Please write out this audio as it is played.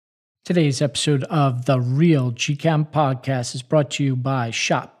Today's episode of the Real GCAM podcast is brought to you by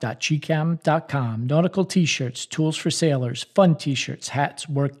shop.gcam.com. Nautical t-shirts, tools for sailors, fun t-shirts, hats,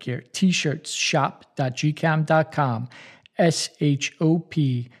 work gear, t-shirts, shop.gcam.com,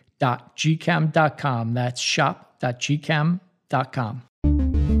 shop.gcam.com. That's shop.gcam.com.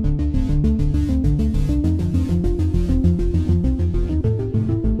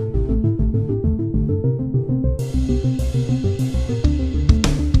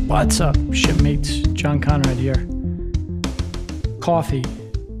 What's up, shipmates? John Conrad here. Coffee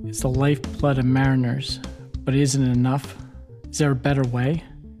is the lifeblood of mariners, but isn't it enough? Is there a better way?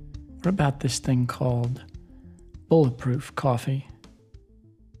 What about this thing called bulletproof coffee?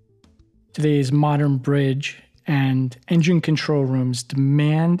 Today's modern bridge and engine control rooms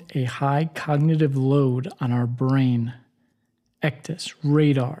demand a high cognitive load on our brain. ECDIS,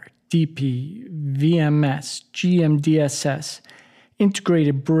 radar, DP, VMS, GMDSS,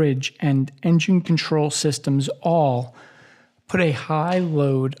 integrated bridge and engine control systems all put a high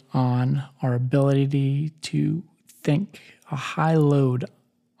load on our ability to think, a high load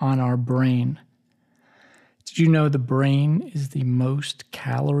on our brain. Did you know the brain is the most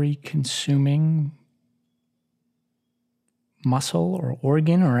calorie-consuming muscle or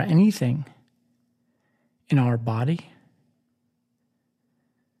organ or anything in our body?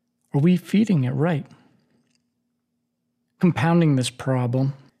 Are we feeding it right? Compounding this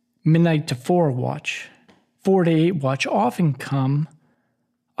problem, midnight to 4 watch, 4 to 8 watch often come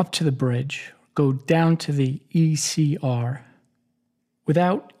up to the bridge, go down to the ECR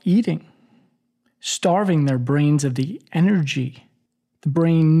without eating, starving their brains of the energy the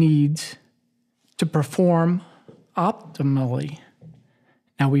brain needs to perform optimally.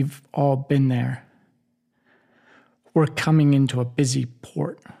 Now, we've all been there. We're coming into a busy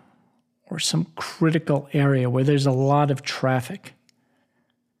port or some critical area where there's a lot of traffic,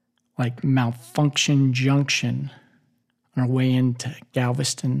 like Malfunction Junction on our way into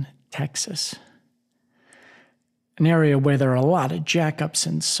Galveston, Texas. An area where there are a lot of jackups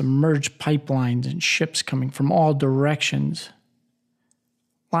and submerged pipelines and ships coming from all directions.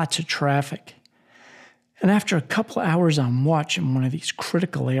 Lots of traffic. And after a couple hours on watch in one of these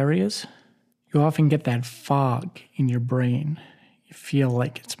critical areas, you often get that fog in your brain. You feel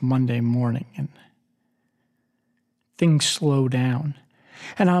like it's Monday morning and things slow down.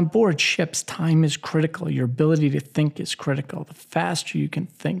 And on board ships, time is critical. Your ability to think is critical. The faster you can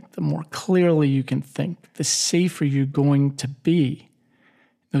think, the more clearly you can think, the safer you're going to be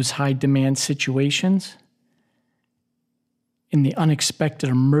in those high-demand situations, in the unexpected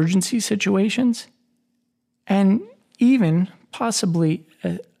emergency situations, and even possibly,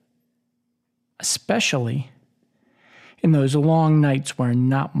 especially, in those long nights where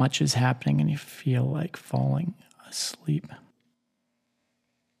not much is happening and you feel like falling asleep.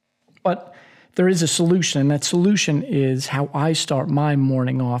 But there is a solution, and that solution is how I start my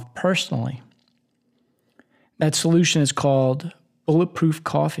morning off personally. That solution is called bulletproof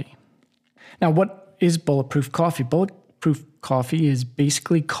coffee. Now, what is bulletproof coffee? Bulletproof coffee is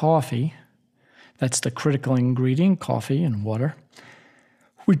basically coffee. That's the critical ingredient, coffee and water,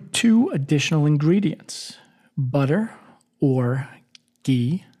 with 2 additional ingredients: butter, or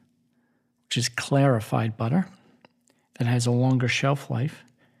ghee, which is clarified butter that has a longer shelf life,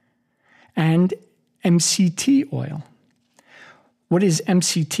 and MCT oil. What is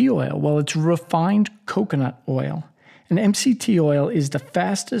MCT oil? Well, it's refined coconut oil. And MCT oil is the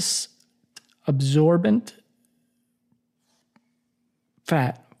fastest absorbent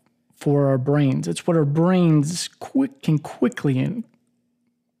fat for our brains. It's what our brains can quickly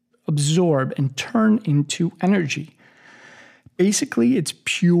absorb and turn into energy. Basically, it's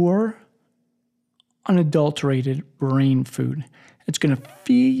pure, unadulterated brain food. It's going to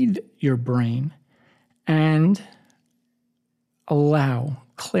feed your brain and allow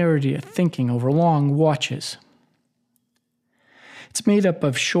clarity of thinking over long watches. It's made up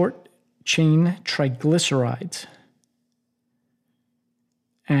of short-chain triglycerides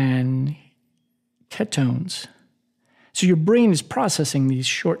and ketones. So your brain is processing these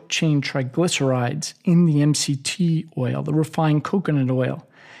short-chain triglycerides in the MCT oil, the refined coconut oil.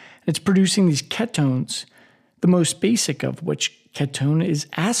 It's producing these ketones, the most basic of which ketone is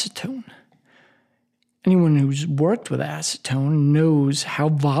acetone. Anyone who's worked with acetone knows how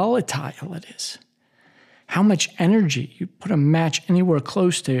volatile it is, how much energy. You put a match anywhere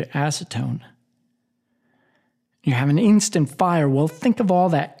close to acetone, you have an instant fire. Well, think of all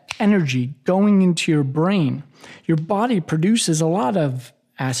that energy going into your brain. Your body produces a lot of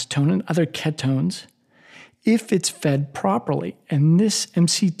acetone and other ketones if it's fed properly. And this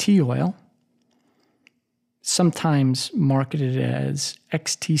MCT oil sometimes marketed as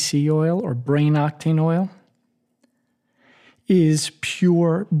XTC oil or brain octane oil, is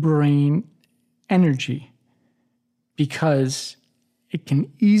pure brain energy because it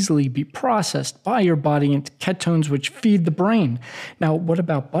can easily be processed by your body into ketones, which feed the brain. Now, what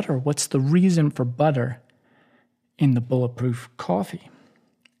about butter? What's the reason for butter in the Bulletproof coffee?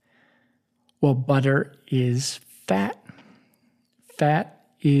 Well, butter is fat. Fat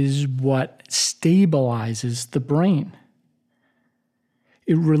is what stabilizes the brain.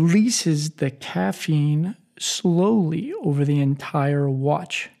 It releases the caffeine slowly over the entire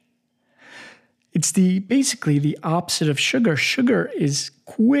watch. It's basically the opposite of sugar. Sugar is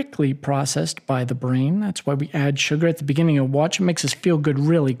quickly processed by the brain. That's why we add sugar at the beginning of a watch. It makes us feel good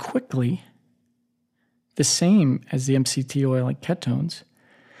really quickly. The same as the MCT oil and ketones.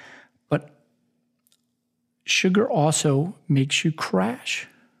 But sugar also makes you crash.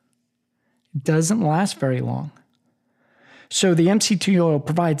 It doesn't last very long. So the MCT oil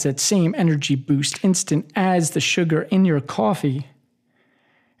provides that same energy boost instant as the sugar in your coffee.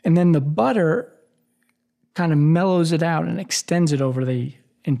 And then the butter kind of mellows it out and extends it over the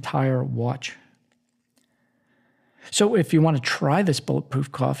entire watch. So if you want to try this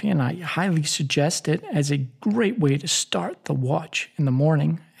Bulletproof coffee, and I highly suggest it as a great way to start the watch in the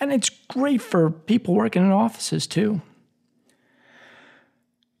morning, and it's great for people working in offices too.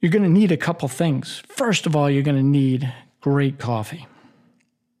 You're going to need a couple things. First of all, you're going to need great coffee.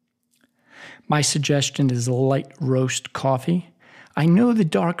 My suggestion is light roast coffee. I know the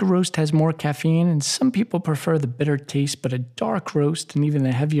darker roast has more caffeine, and some people prefer the bitter taste, but a dark roast and even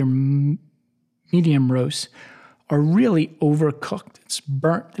the heavier medium roasts are really overcooked. It's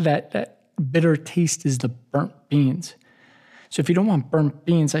burnt. That bitter taste is the burnt beans. So if you don't want burnt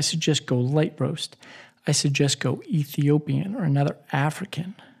beans, I suggest go light roast. I suggest go Ethiopian or another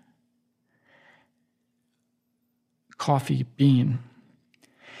African coffee bean.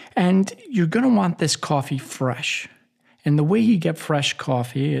 And you're going to want this coffee fresh. And the way you get fresh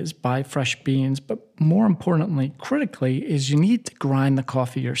coffee is buy fresh beans, but more importantly, critically, is you need to grind the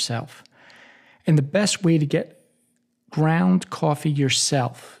coffee yourself. And the best way to get ground coffee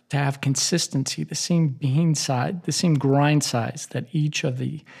yourself, to have consistency, the same bean size, the same grind size, that each of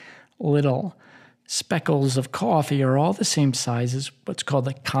the little speckles of coffee are all the same size, is what's called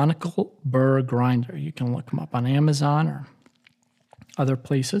a conical burr grinder. You can look them up on Amazon or other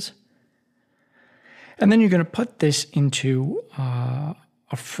places. And then you're going to put this into a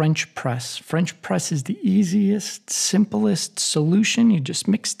French press. French press is the easiest, simplest solution. You just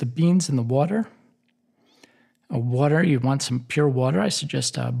mix the beans in the water. You want some pure water. I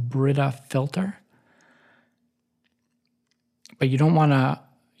suggest a Brita filter. But you don't want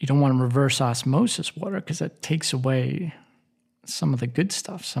to reverse osmosis water because it takes away some of the good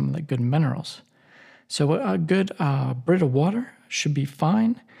stuff, some of the good minerals. So a good Brita water should be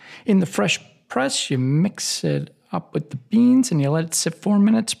fine. In the fresh press, you mix it up with the beans and you let it sit 4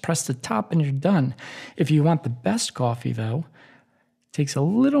 minutes, press the top, and you're done. If you want the best coffee, though, it takes a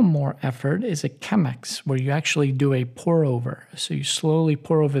little more effort, is a Chemex, where you actually do a pour over. So you slowly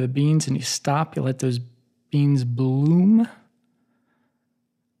pour over the beans and you stop, you let those beans bloom,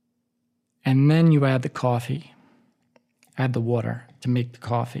 and then you add the coffee, add the water to make the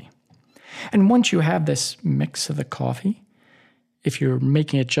coffee. And once you have this mix of the coffee, if you're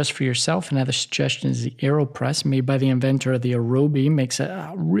making it just for yourself, another suggestion is the AeroPress, made by the inventor of the Aerobi, makes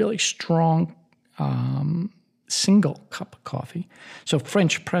a really strong single cup of coffee. So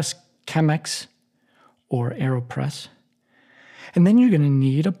French press, Chemex, or AeroPress. And then you're going to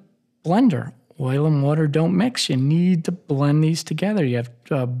need a blender. Oil and water don't mix. You need to blend these together. You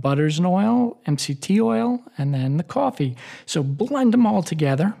have butters and oil, MCT oil, and then the coffee. So blend them all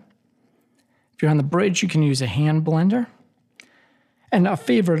together. If you're on the bridge, you can use a hand blender. And a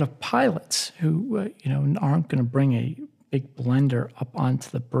favorite of pilots who aren't going to bring a big blender up onto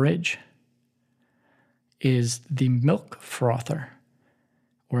the bridge is the milk frother,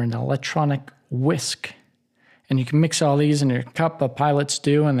 or an electronic whisk. And you can mix all these in your cup. The pilots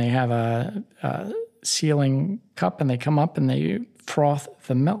do, and they have a sealing cup, and they come up and they froth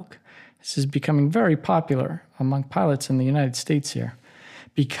the milk. This is becoming very popular among pilots in the United States here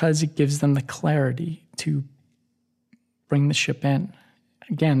because it gives them the clarity to bring the ship in.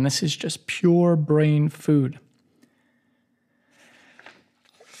 Again, this is just pure brain food.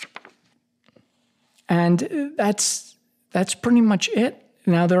 And that's pretty much it.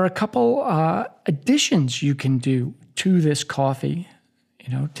 Now, there are a couple additions you can do to this coffee,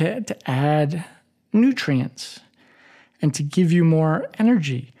 to add nutrients and to give you more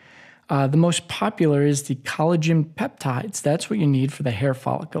energy. The most popular is the collagen peptides. That's what you need for the hair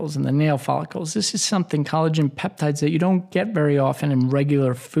follicles and the nail follicles. This is something, collagen peptides, that you don't get very often in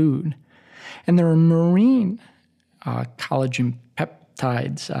regular food. And there are marine collagen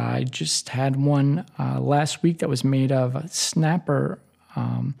peptides. I just had one last week that was made of snapper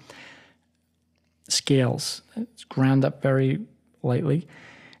scales. It's ground up very lightly.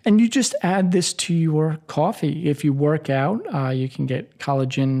 And you just add this to your coffee. If you work out, you can get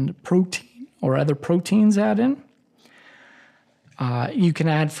collagen protein or other proteins added in. You can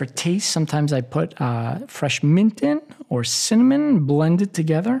add for taste. Sometimes I put fresh mint in or cinnamon, blend it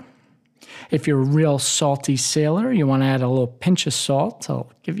together. If you're a real salty sailor, you want to add a little pinch of salt to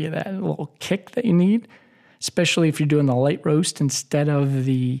give you that little kick that you need, especially if you're doing the light roast instead of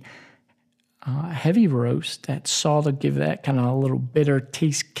the heavy roast. That salt will give that kind of a little bitter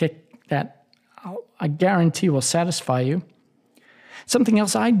taste kick that I guarantee will satisfy you. Something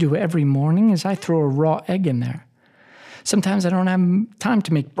else I do every morning is I throw a raw egg in there. Sometimes I don't have time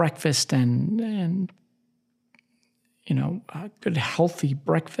to make breakfast and a good healthy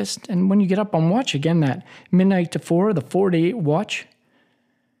breakfast. And when you get up on watch, again, that midnight to 4, the 4 to 8 watch,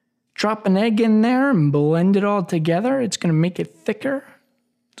 drop an egg in there and blend it all together. It's going to make it thicker.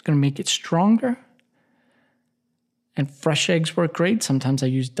 It's going to make it stronger. And fresh eggs work great. Sometimes I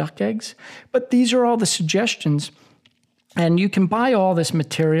use duck eggs. But these are all the suggestions. And you can buy all this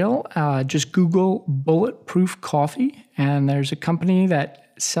material. Just Google Bulletproof Coffee. And there's a company that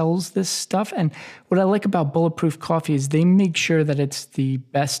sells this stuff. And what I like about Bulletproof Coffee is they make sure that it's the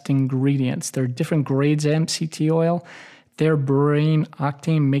best ingredients. There are different grades of MCT oil. Their brain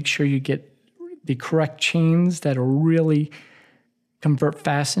octane, make sure you get the correct chains that are really convert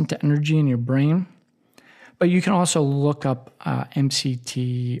fast into energy in your brain. But you can also look up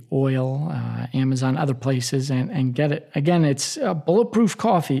MCT oil, Amazon, other places, and get it. Again, it's Bulletproof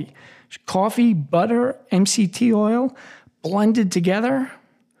Coffee. Coffee, butter, MCT oil, blended together.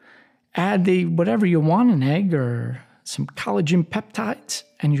 Add whatever you want, an egg or some collagen peptides,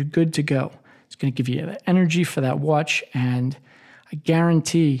 and you're good to go. It's going to give you the energy for that watch. And I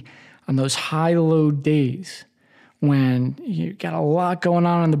guarantee on those high-load days, when you got a lot going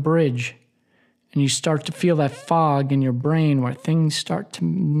on the bridge and you start to feel that fog in your brain where things start to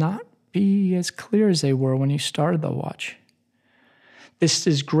not be as clear as they were when you started the watch. This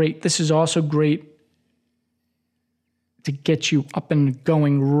is great. This is also great to get you up and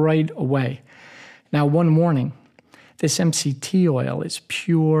going right away. Now, one warning, this MCT oil is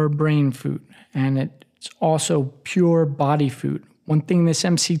pure brain food, and it's also pure body food. One thing this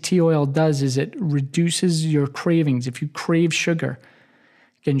MCT oil does is it reduces your cravings. If you crave sugar,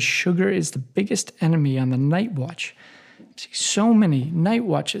 again, sugar is the biggest enemy on the night watch. I see so many night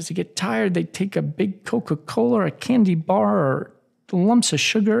watches, they get tired, they take a big Coca-Cola or a candy bar or lumps of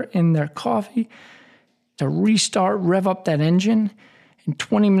sugar in their coffee to restart, rev up that engine, and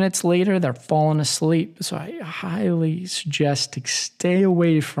 20 minutes later, they're falling asleep. So I highly suggest to stay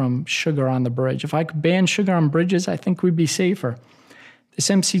away from sugar on the bridge. If I could ban sugar on bridges, I think we'd be safer. This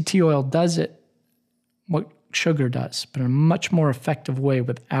MCT oil does it, what sugar does, but in a much more effective way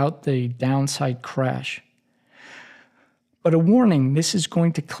without the downside crash. But a warning, this is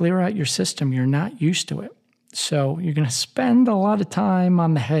going to clear out your system. You're not used to it. So you're going to spend a lot of time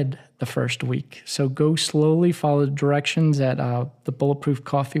on the head the first week. So go slowly, follow the directions at the Bulletproof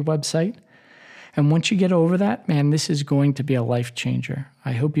Coffee website. And once you get over that, man, this is going to be a life changer.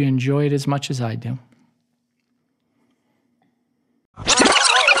 I hope you enjoy it as much as I do.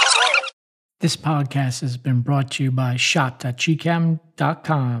 This podcast has been brought to you by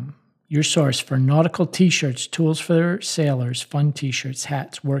shop.gcaptain.com, your source for nautical t-shirts, tools for sailors, fun t-shirts,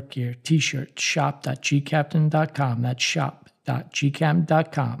 hats, work gear, t-shirts, shop.gcaptain.com. That's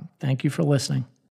shop.gcaptain.com. Thank you for listening.